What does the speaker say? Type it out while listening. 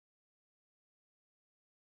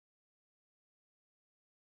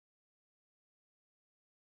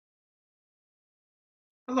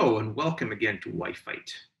Hello and welcome again to Why Fight,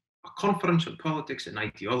 a conference on politics and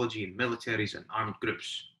ideology in militaries and armed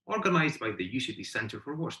groups, organized by the UCD Centre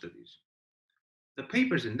for War Studies. The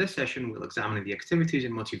papers in this session will examine the activities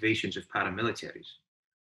and motivations of paramilitaries.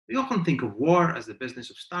 We often think of war as the business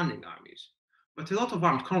of standing armies, but a lot of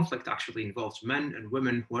armed conflict actually involves men and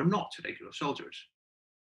women who are not regular soldiers.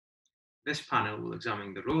 This panel will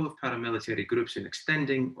examine the role of paramilitary groups in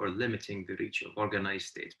extending or limiting the reach of organized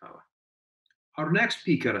state power. Our next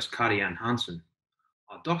speaker is Karianne Hansen,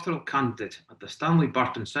 a doctoral candidate at the Stanley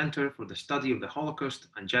Burton Center for the Study of the Holocaust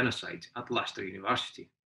and Genocide at Leicester University.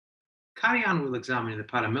 Karianne will examine the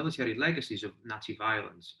paramilitary legacies of Nazi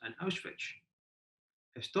violence and Auschwitz.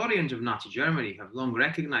 Historians of Nazi Germany have long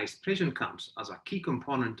recognized prison camps as a key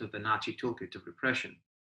component of the Nazi toolkit of repression.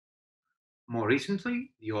 More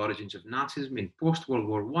recently, the origins of Nazism in post-World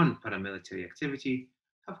War I paramilitary activity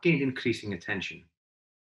have gained increasing attention.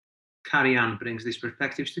 Karianne brings these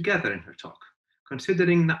perspectives together in her talk,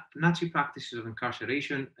 considering Nazi practices of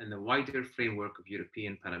incarceration and the wider framework of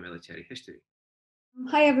European paramilitary history.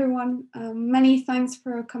 Hi everyone, many thanks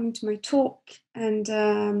for coming to my talk, and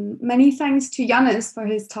many thanks to Yiannis for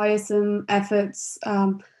his tiresome efforts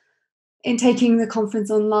in taking the conference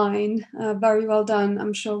online. Very well done.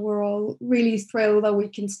 I'm sure we're all really thrilled that we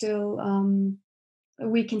can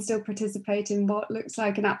still participate in what looks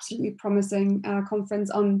like an absolutely promising conference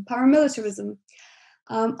on paramilitarism.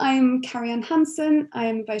 I'm Karianne Hansen. I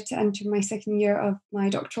am about to enter my second year of my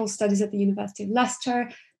doctoral studies at the University of Leicester.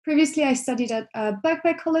 Previously, I studied at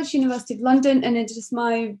Birkbeck College, University of London, and it is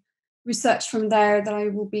my research from there that I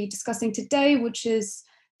will be discussing today, which is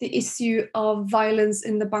the issue of violence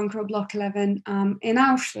in the bunker of Block 11 in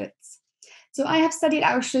Auschwitz. So I have studied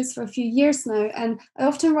Auschwitz for a few years now, and I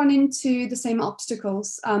often run into the same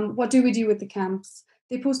obstacles. What do we do with the camps?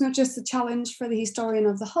 They pose not just a challenge for the historian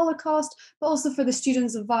of the Holocaust, but also for the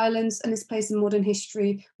students of violence and its place in modern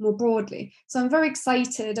history more broadly. So I'm very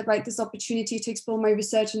excited about this opportunity to explore my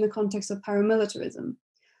research in the context of paramilitarism.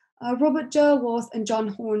 Robert Jerworth and John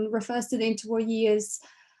Horne refers to the interwar years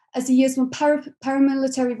as the years when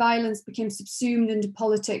paramilitary violence became subsumed into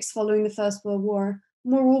politics following the First World War.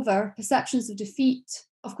 Moreover, perceptions of defeat,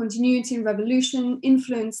 of continuity and revolution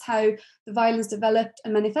influenced how the violence developed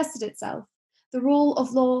and manifested itself. The role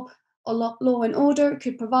of law and order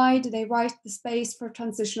could provide the right, the space for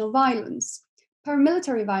transitional violence.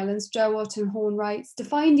 Paramilitary violence, Jerworth and Horne writes,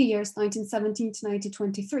 defined the years 1917 to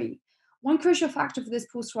 1923. One crucial factor for this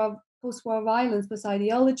post-war violence was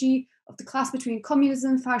ideology of the clash between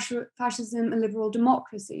communism, fascism, and liberal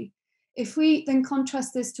democracy. If we then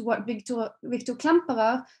contrast this to what Victor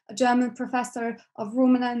Klemperer, a German professor of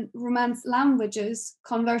Romance languages,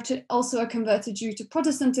 also a converted Jew to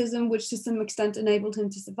Protestantism, which to some extent enabled him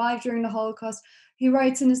to survive during the Holocaust, he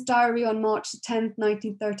writes in his diary on March 10,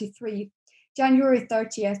 1933, January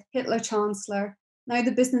 30th, Hitler Chancellor. Now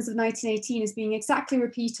the business of 1918 is being exactly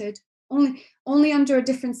repeated, only under a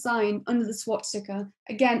different sign, under the swastika.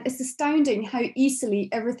 Again, it's astounding how easily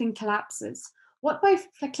everything collapses. What might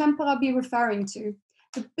Klemperer be referring to?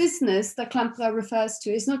 The business that Klemperer refers to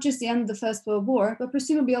is not just the end of the First World War, but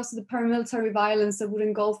presumably also the paramilitary violence that would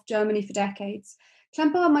engulf Germany for decades.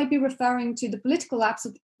 Klemperer might be referring to the political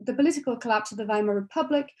collapse of the Weimar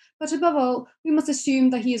Republic, but above all, we must assume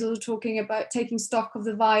that he is also talking about taking stock of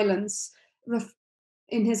the violence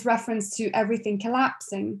in his reference to everything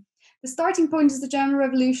collapsing. The starting point is the German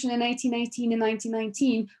Revolution in 1818 and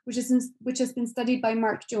 1919, which has been studied by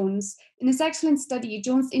Mark Jones. In his excellent study,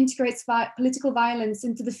 Jones integrates political violence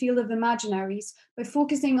into the field of imaginaries. By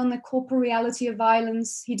focusing on the corporeality of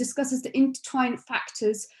violence, he discusses the intertwined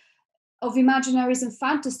factors of imaginaries and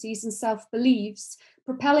fantasies and self-beliefs,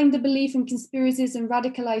 propelling the belief in conspiracies and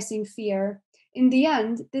radicalizing fear. In the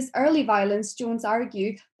end, this early violence, Jones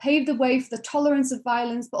argued, paved the way for the tolerance of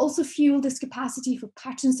violence, but also fueled this capacity for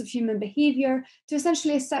patterns of human behavior to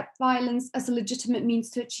essentially accept violence as a legitimate means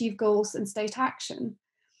to achieve goals and state action.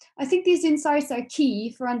 I think these insights are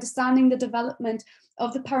key for understanding the development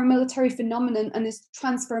of the paramilitary phenomenon and its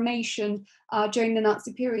transformation during the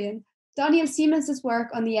Nazi period. Daniel Siemens' work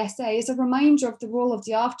on the SA is a reminder of the role of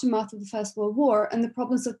the aftermath of the First World War and the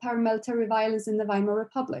problems of paramilitary violence in the Weimar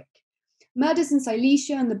Republic. Murders in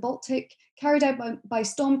Silesia and the Baltic, carried out by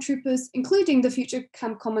stormtroopers, including the future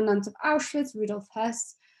camp commandant of Auschwitz, Rudolf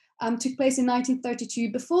Hess, took place in 1932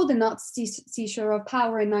 before the Nazi seizure of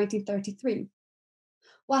power in 1933.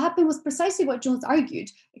 What happened was precisely what Jones argued.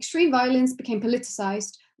 Extreme violence became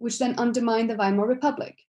politicized, which then undermined the Weimar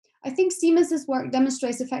Republic. I think Siemens's work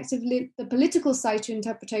demonstrates effectively the political side to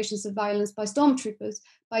interpretations of violence by stormtroopers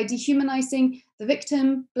by dehumanizing the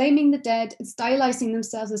victim, blaming the dead, and stylizing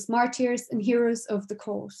themselves as martyrs and heroes of the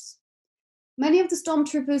cause. Many of the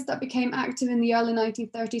stormtroopers that became active in the early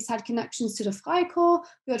 1930s had connections to the Freikorps,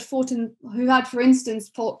 who had, for instance,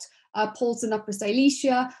 fought Poles in Upper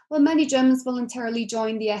Silesia, while many Germans voluntarily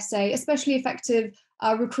joined the SA. Especially effective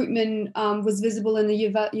recruitment was visible in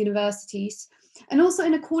the universities. And also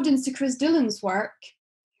in accordance to Chris Dillon's work,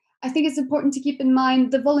 I think it's important to keep in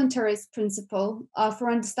mind the voluntarist principle for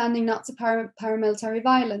understanding Nazi paramilitary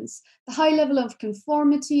violence. The high level of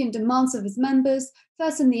conformity and demands of its members,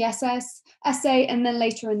 first in the SA, and then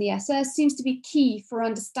later in the SS, seems to be key for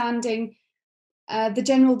understanding the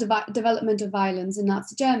general development of violence in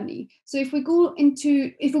Nazi Germany. So if we go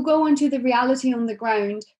into the reality on the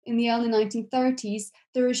ground in the early 1930s,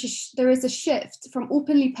 there is a shift from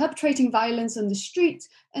openly perpetrating violence on the street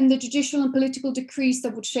and the judicial and political decrees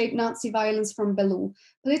that would shape Nazi violence from below.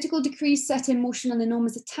 Political decrees set in motion an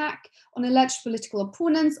enormous attack on alleged political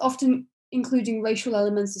opponents, often including racial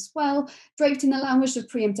elements as well, draped in the language of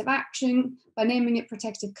preemptive action, by naming it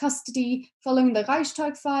protective custody. Following the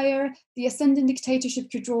Reichstag fire, the ascending dictatorship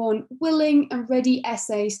could draw on willing and ready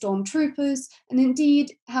SA stormtroopers, and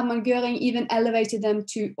indeed, Hermann Göring even elevated them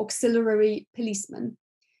to auxiliary policemen.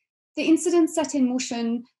 The incident set in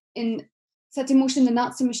motion the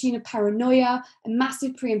Nazi machine of paranoia and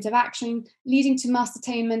massive preemptive action, leading to mass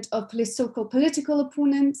detainment of so-called political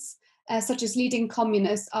opponents, such as leading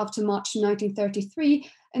communists after March 1933,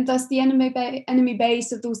 and thus the enemy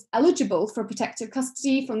base of those eligible for protective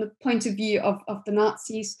custody from the point of view of the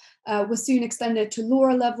Nazis was soon extended to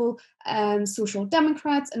lower level social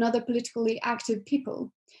democrats and other politically active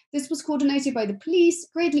people. This was coordinated by the police,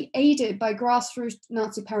 greatly aided by grassroots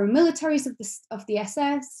Nazi paramilitaries of the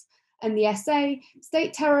SS and the SA.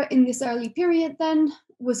 State terror in this early period then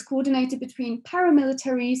was coordinated between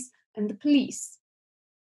paramilitaries and the police.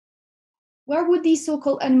 Where would these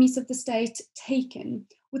so-called enemies of the state taken?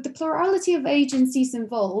 With the plurality of agencies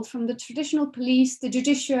involved, from the traditional police, the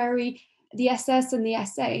judiciary, the SS and the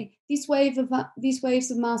SA, these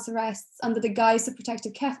waves of mass arrests under the guise of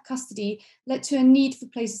protective custody led to a need for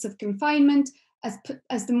places of confinement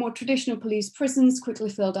as the more traditional police prisons quickly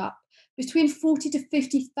filled up. Between 40 to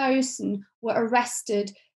 50,000 were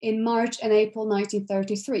arrested in March and April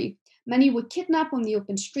 1933. Many were kidnapped on the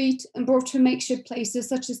open street and brought to makeshift places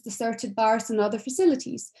such as deserted bars and other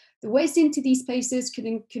facilities. The ways into these places could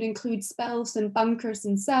include spells and bunkers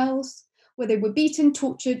and cells, where they were beaten,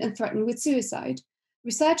 tortured, and threatened with suicide.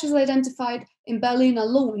 Researchers identified in Berlin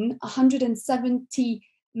alone 170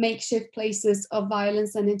 makeshift places of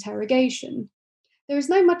violence and interrogation. There is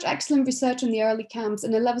now much excellent research on the early camps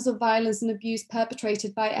and the levels of violence and abuse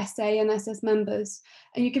perpetrated by SA and SS members.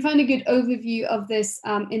 And you can find a good overview of this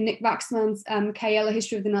in Nick Waxman's KL, A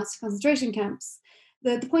History of the Nazi Concentration Camps.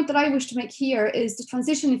 The point that I wish to make here is the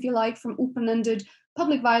transition, if you like, from open-ended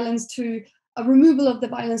public violence to a removal of the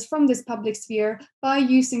violence from this public sphere by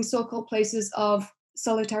using so-called places of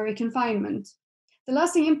solitary confinement. The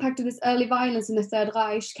lasting impact of this early violence in the Third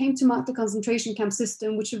Reich came to mark the concentration camp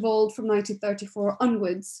system, which evolved from 1934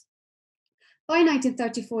 onwards. By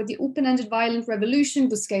 1934, the open-ended violent revolution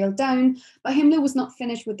was scaled down, but Himmler was not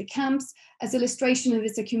finished with the camps as illustration of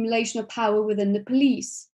its accumulation of power within the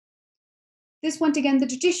police. This went against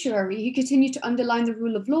the judiciary, who continued to underline the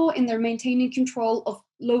rule of law in their maintaining control of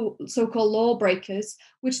so-called lawbreakers,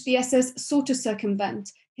 which the SS sought to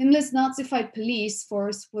circumvent. Himmler's Nazified police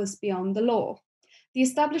force was beyond the law. The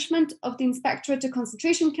establishment of the Inspectorate of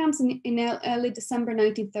Concentration Camps in early December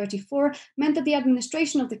 1934 meant that the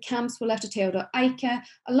administration of the camps were left to Theodor Eicke,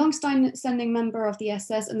 a long-standing member of the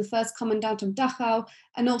SS and the first commandant of Dachau,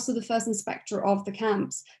 and also the first inspector of the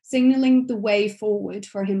camps, signaling the way forward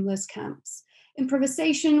for Himmler's camps.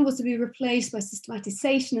 Improvisation was to be replaced by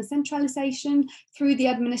systematization and centralization through the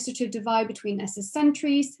administrative divide between SS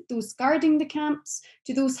sentries, those guarding the camps,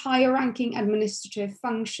 to those higher-ranking administrative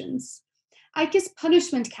functions. Eicke's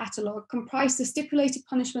punishment catalogue comprised the stipulated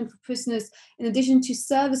punishment for prisoners in addition to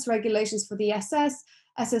service regulations for the SS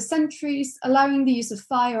sentries, allowing the use of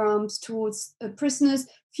firearms towards prisoners,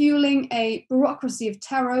 fueling a bureaucracy of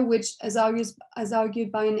terror, which, as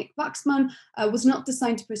argued by Nick Waxman, was not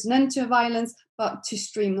designed to put an end to violence, but to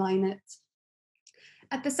streamline it.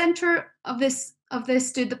 At the center of this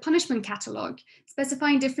stood the punishment catalogue,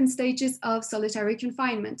 specifying different stages of solitary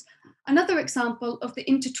confinement. Another example of the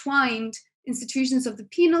intertwined institutions of the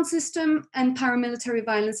penal system and paramilitary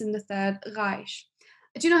violence in the Third Reich.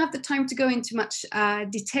 I do not have the time to go into much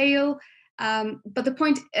detail, but the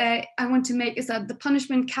point I want to make is that the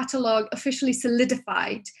punishment catalogue officially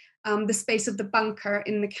solidified the space of the bunker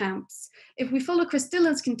in the camps. If we follow Chris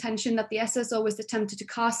Dillon's contention that the SS always attempted to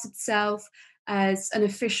cast itself as an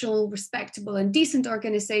official, respectable and decent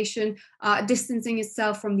organization, distancing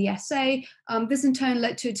itself from the SA, this in turn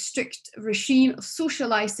led to a strict regime of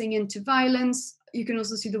socializing into violence. You can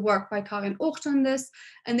also see the work by Karianne on this,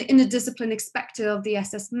 and the inner discipline expected of the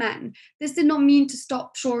SS men. This did not mean to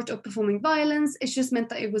stop short of performing violence, it just meant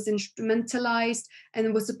that it was instrumentalized and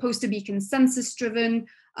it was supposed to be consensus driven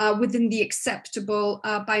within the acceptable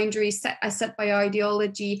boundaries set by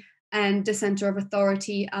ideology and the center of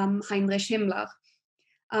authority, Heinrich Himmler.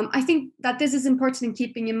 I think that this is important in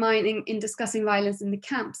keeping in mind in discussing violence in the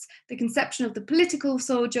camps, the conception of the political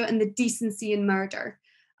soldier and the decency in murder.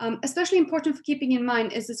 Especially important for keeping in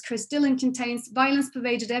mind is, as Chris Dillon contains, violence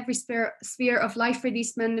pervaded every sphere of life for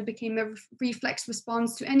these men and became a reflex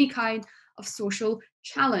response to any kind of social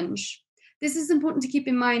challenge. This is important to keep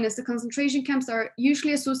in mind as the concentration camps are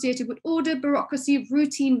usually associated with order, bureaucracy,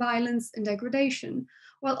 routine violence, and degradation.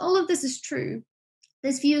 While all of this is true,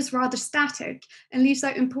 this view is rather static and leaves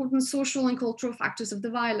out important social and cultural factors of the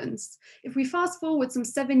violence. If we fast forward some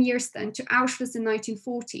 7 years then to Auschwitz in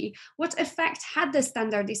 1940, what effect had the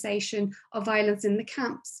standardization of violence in the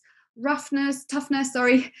camps? Toughness,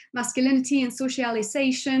 masculinity and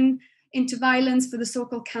socialization into violence for the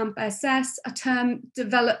so-called Camp SS, a term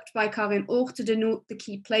developed by Karianne to denote the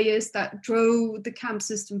key players that drove the camp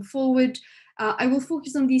system forward. I will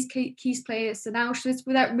focus on these key players in Auschwitz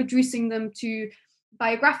without reducing them to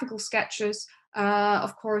biographical sketches.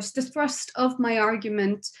 Of course, the thrust of my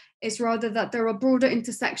argument is rather that there are broader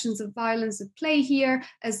intersections of violence at play here,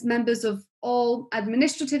 as members of all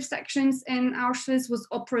administrative sections in Auschwitz was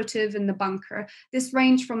operative in the bunker. This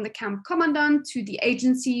ranged from the camp commandant to the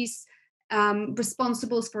agencies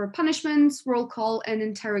responsible for punishments, roll call, and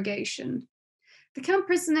interrogation. The camp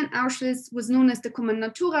prison in Auschwitz was known as the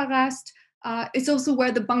Kommandanturarrest. It's also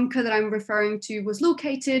where the bunker that I'm referring to was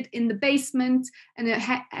located, in the basement, and it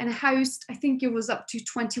housed, I think it was up to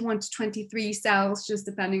 21 to 23 cells, just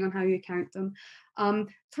depending on how you count them.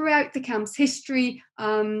 Throughout the camp's history,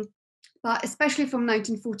 but especially from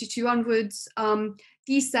 1942 onwards,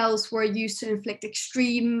 these cells were used to inflict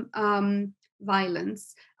extreme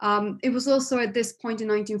violence. It was also at this point in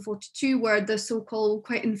 1942 where the so-called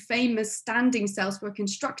quite infamous standing cells were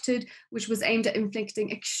constructed, which was aimed at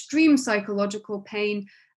inflicting extreme psychological pain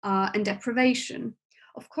and deprivation.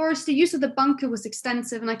 Of course, the use of the bunker was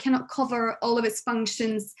extensive, and I cannot cover all of its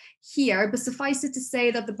functions here, but suffice it to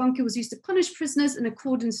say that the bunker was used to punish prisoners in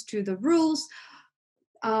accordance to the rules.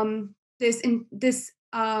 This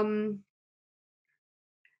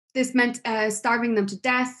meant starving them to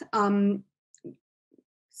death,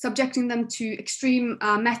 subjecting them to extreme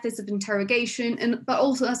methods of interrogation, but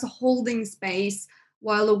also as a holding space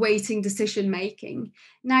while awaiting decision making.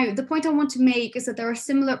 Now, the point I want to make is that there are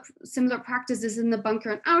similar practices in the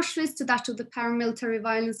bunker in Auschwitz to that of the paramilitary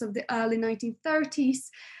violence of the early 1930s.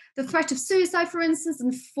 The threat of suicide, for instance,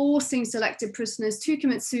 and forcing selected prisoners to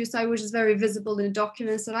commit suicide, which is very visible in the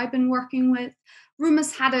documents that I've been working with.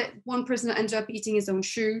 Rumors had it one prisoner ended up eating his own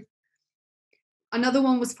shoe. Another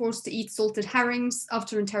one was forced to eat salted herrings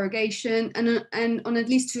after interrogation, and on at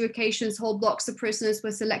least 2 occasions, whole blocks of prisoners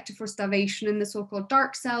were selected for starvation in the so-called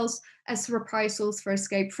dark cells as reprisals for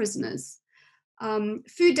escaped prisoners.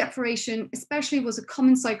 Food deprivation especially was a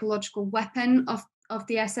common psychological weapon of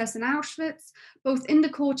the SS in Auschwitz. Both in the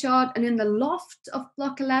courtyard and in the loft of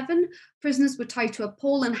Block 11, prisoners were tied to a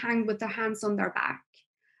pole and hanged with their hands on their back.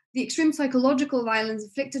 The extreme psychological violence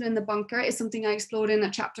inflicted in the bunker is something I explored in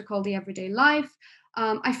a chapter called The Everyday Life.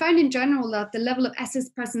 I found in general that the level of SS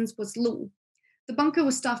presence was low. The bunker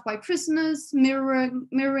was staffed by prisoners, mirroring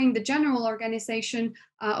the general organization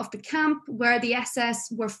of the camp, where the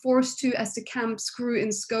SS were forced to, as the camps grew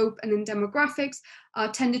in scope and in demographics,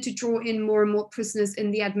 tended to draw in more and more prisoners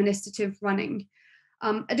in the administrative running.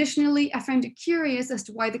 Additionally, I found it curious as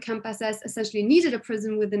to why the Camp SS essentially needed a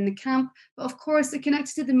prison within the camp, but of course it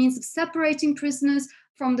connected to the means of separating prisoners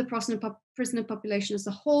from the prisoner population as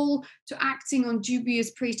a whole, to acting on dubious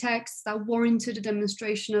pretexts that warranted a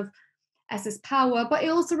demonstration of SS power, but it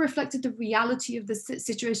also reflected the reality of the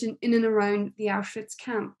situation in and around the Auschwitz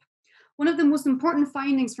camp. One of the most important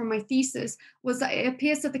findings from my thesis was that it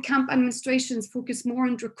appears that the camp administrations focused more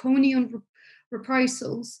on draconian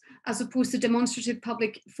reprisals as opposed to demonstrative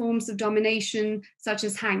public forms of domination, such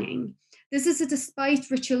as hanging. This is despite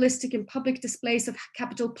ritualistic and public displays of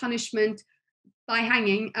capital punishment by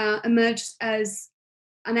hanging emerged as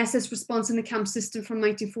an SS response in the camp system from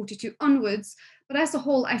 1942 onwards. But as a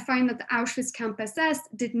whole, I find that the Auschwitz Camp SS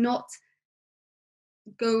did not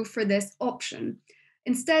go for this option.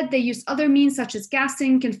 Instead, they used other means such as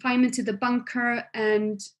gassing, confinement to the bunker,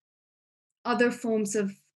 and other forms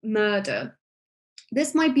of murder.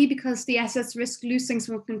 This might be because the SS risked losing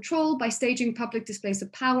some control by staging public displays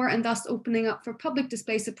of power and thus opening up for public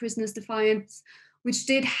displays of prisoners' defiance, which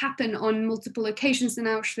did happen on multiple occasions in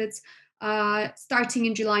Auschwitz, starting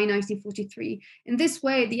in July 1943. In this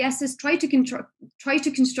way, the SS tried to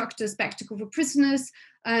construct a spectacle for prisoners,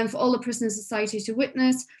 for all the prisoner society to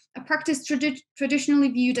witness, a practice traditionally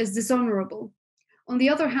viewed as dishonorable. On the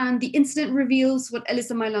other hand, the incident reveals what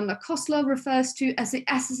Elisa Mailander-Koslow refers to as the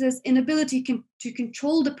SS's inability to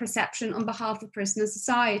control the perception on behalf of prisoner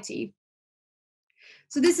society.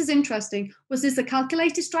 So this is interesting. Was this a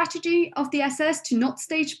calculated strategy of the SS to not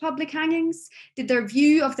stage public hangings? Did their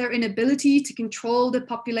view of their inability to control the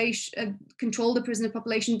population, control the prisoner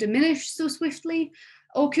population diminish so swiftly?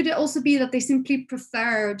 Or could it also be that they simply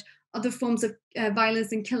preferred other forms of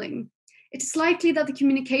violence and killing? It is likely that the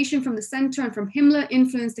communication from the center and from Himmler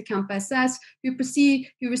influenced the camp SS, who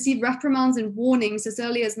received reprimands and warnings as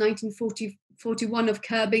early as 1941 of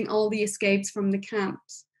curbing all the escapes from the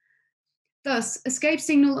camps. Thus, escape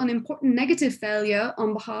signaled an important negative failure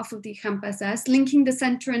on behalf of the camp SS, linking the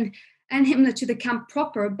center and Himmler to the camp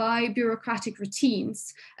proper by bureaucratic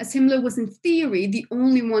routines, as Himmler was in theory the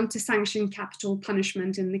only one to sanction capital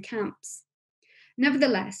punishment in the camps.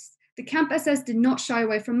 Nevertheless, the camp SS did not shy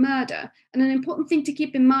away from murder, and an important thing to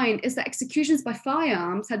keep in mind is that executions by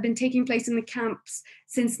firearms had been taking place in the camps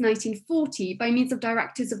since 1940 by means of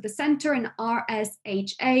directives of the Center and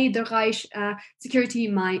RSHA, the Reich Security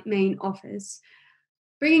Main Office.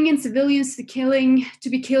 Bringing in civilians to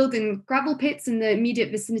be killed in gravel pits in the immediate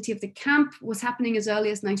vicinity of the camp was happening as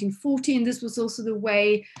early as 1940, and this was also the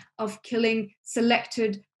way of killing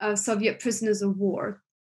selected Soviet prisoners of war.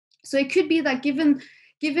 So it could be that given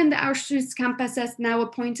the Auschwitz camp SS now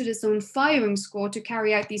appointed its own firing squad to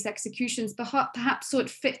carry out these executions, perhaps saw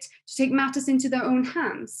it fit to take matters into their own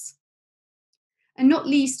hands, and not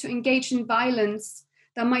least to engage in violence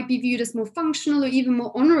that might be viewed as more functional or even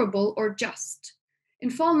more honorable or just.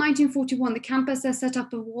 In fall 1941, the camp SS set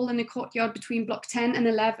up a wall in a courtyard between Block 10 and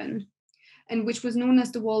 11, and which was known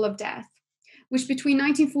as the Wall of Death, which between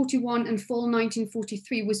 1941 and fall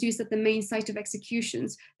 1943 was used at the main site of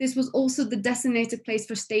executions. This was also the designated place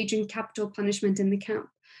for staging capital punishment in the camp.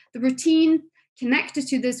 The routine connected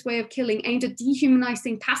to this way of killing aimed at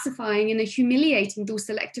dehumanizing, pacifying, and humiliating those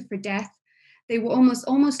selected for death. They were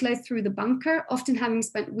almost led through the bunker, often having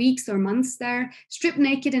spent weeks or months there, stripped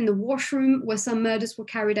naked in the washroom where some murders were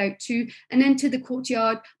carried out too, and then to the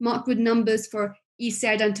courtyard marked with numbers for easy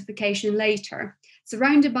identification later,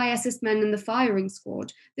 surrounded by SS men and the firing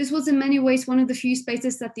squad. This was in many ways one of the few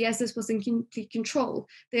spaces that the SS was in complete control.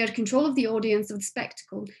 They had control of the audience, of the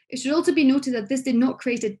spectacle. It should also be noted that this did not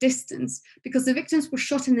create a distance, because the victims were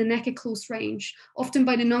shot in the neck at close range, often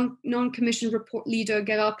by the non-commissioned report leader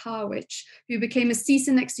Gerard Pawicz, who became a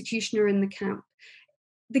seasoned executioner in the camp.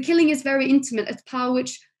 The killing is very intimate, as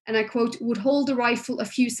Pawicz, and I quote, would hold a rifle a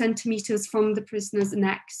few centimeters from the prisoners'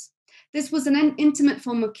 necks. This was an intimate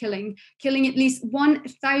form of killing at least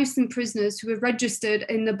 1,000 prisoners who were registered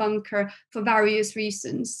in the bunker for various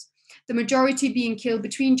reasons, the majority being killed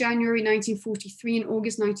between January 1943 and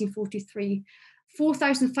August 1943.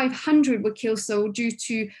 4,500 were killed so due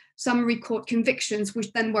to summary court convictions,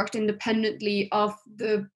 which then worked independently of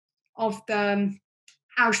the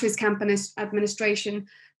Auschwitz camp administration.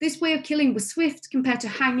 This way of killing was swift compared to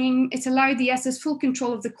hanging. It allowed the SS full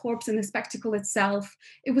control of the corpse and the spectacle itself.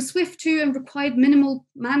 It was swift too and required minimal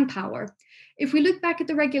manpower. If we look back at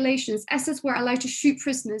the regulations, SS were allowed to shoot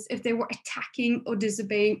prisoners if they were attacking or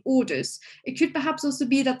disobeying orders. It could perhaps also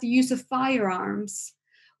be that the use of firearms,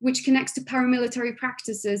 which connects to paramilitary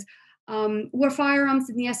practices, where firearms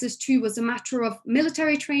in the SS too was a matter of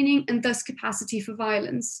military training and thus capacity for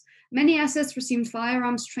violence. Many SS received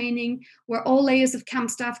firearms training where all layers of camp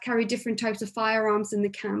staff carried different types of firearms in the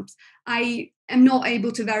camps. I am not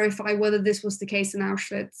able to verify whether this was the case in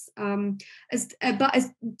Auschwitz. But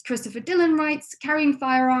as Christopher Dillon writes, carrying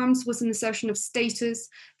firearms was an assertion of status.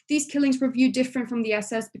 These killings were viewed different from the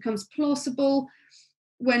SS becomes plausible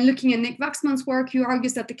when looking at Nick Waxman's work, who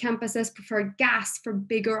argues that the camp SS preferred gas for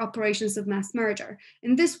bigger operations of mass murder.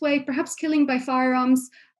 In this way, perhaps killing by firearms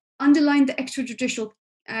underlined the extrajudicial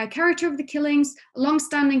character of the killings, a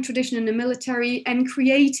long-standing tradition in the military, and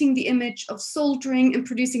creating the image of soldiering and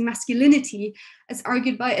producing masculinity, as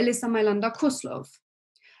argued by Elisa Mailander-Koslow,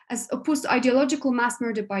 as opposed to ideological mass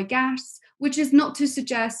murder by gas, which is not to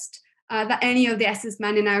suggest that any of the SS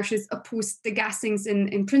men in Auschwitz opposed the gassings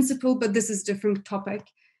in principle, but this is a different topic.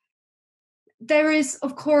 There is,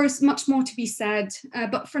 of course, much more to be said,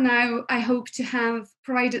 but for now, I hope to have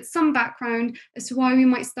provided some background as to why we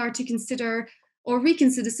might start to consider or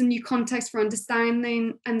reconsider some new context for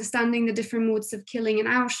understanding the different modes of killing in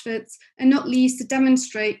Auschwitz, and not least to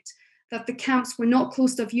demonstrate that the camps were not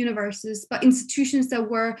closed-off universes, but institutions that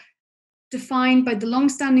were defined by the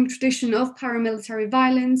long-standing tradition of paramilitary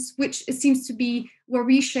violence, which it seems to be were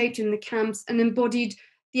reshaped in the camps and embodied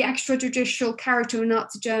the extrajudicial character of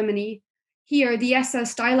Nazi Germany. Here, the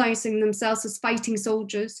SS stylizing themselves as fighting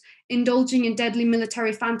soldiers, indulging in deadly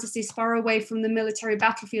military fantasies far away from the military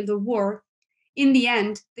battlefield of war. In the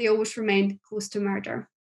end, they always remained close to murder.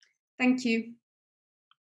 Thank you.